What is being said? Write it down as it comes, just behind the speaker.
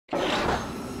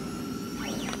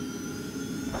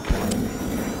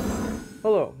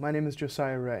Hello, my name is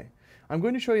Josiah Rea. I'm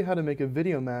going to show you how to make a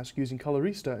video mask using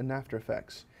Colorista in After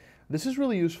Effects. This is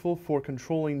really useful for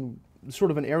controlling sort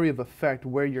of an area of effect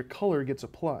where your color gets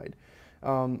applied.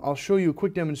 I'll show you a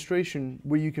quick demonstration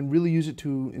where you can really use it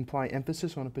to imply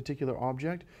emphasis on a particular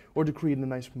object or to create a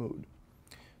nice mood.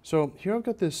 So here I've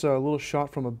got this little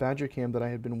shot from a Badger cam that I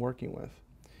had been working with,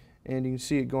 and you can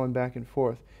see it going back and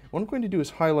forth. What I'm going to do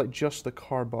is highlight just the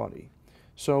car body.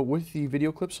 So with the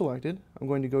video clip selected, I'm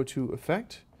going to go to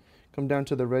Effect, come down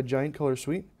to the red giant color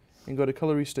suite, and go to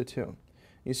Colorista 2.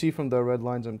 You see from the red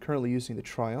lines I'm currently using the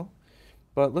trial.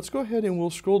 But let's go ahead and we'll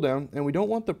scroll down, and we don't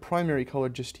want the primary color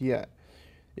just yet.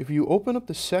 If you open up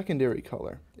the secondary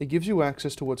color, it gives you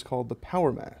access to what's called the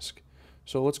power mask.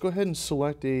 So let's go ahead and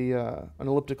select an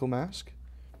elliptical mask.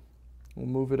 We'll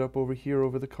move it up over here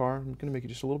over the car. I'm going to make it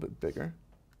just a little bit bigger.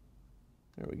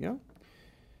 There we go.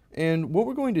 And what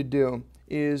we're going to do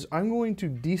is I'm going to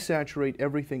desaturate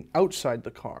everything outside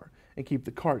the car and keep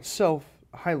the car itself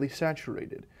highly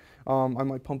saturated. I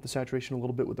might pump the saturation a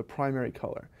little bit with the primary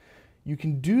color. You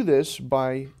can do this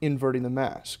by inverting the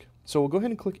mask. So we'll go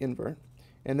ahead and click invert,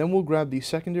 and then we'll grab the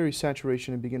secondary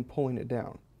saturation and begin pulling it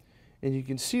down. And you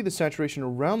can see the saturation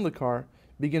around the car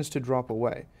begins to drop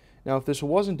away. Now if this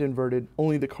wasn't inverted,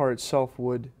 only the car itself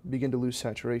would begin to lose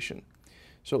saturation.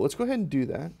 So let's go ahead and do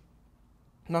that.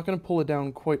 I'm not going to pull it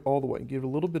down quite all the way, give it a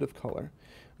little bit of color.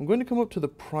 I'm going to come up to the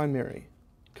primary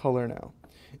color now.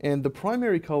 And the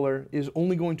primary color is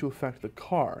only going to affect the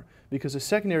car because the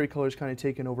secondary color is kind of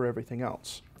taken over everything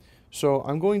else. So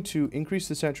I'm going to increase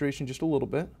the saturation just a little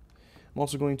bit. I'm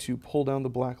also going to pull down the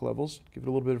black levels, give it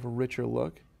a little bit of a richer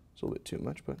look. It's a little bit too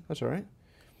much, but that's all right.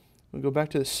 We'll go back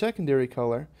to the secondary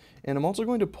color, and I'm also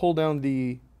going to pull down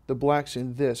the blacks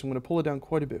in this. I'm going to pull it down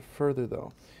quite a bit further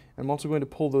though. I'm also going to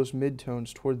pull those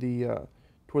midtones toward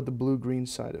the blue-green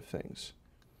side of things.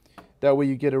 That way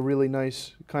you get a really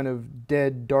nice kind of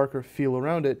dead, darker feel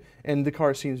around it, and the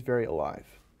car seems very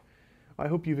alive. I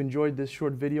hope you've enjoyed this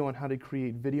short video on how to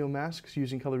create video masks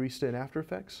using Colorista in After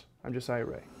Effects. I'm Josiah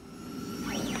Rea.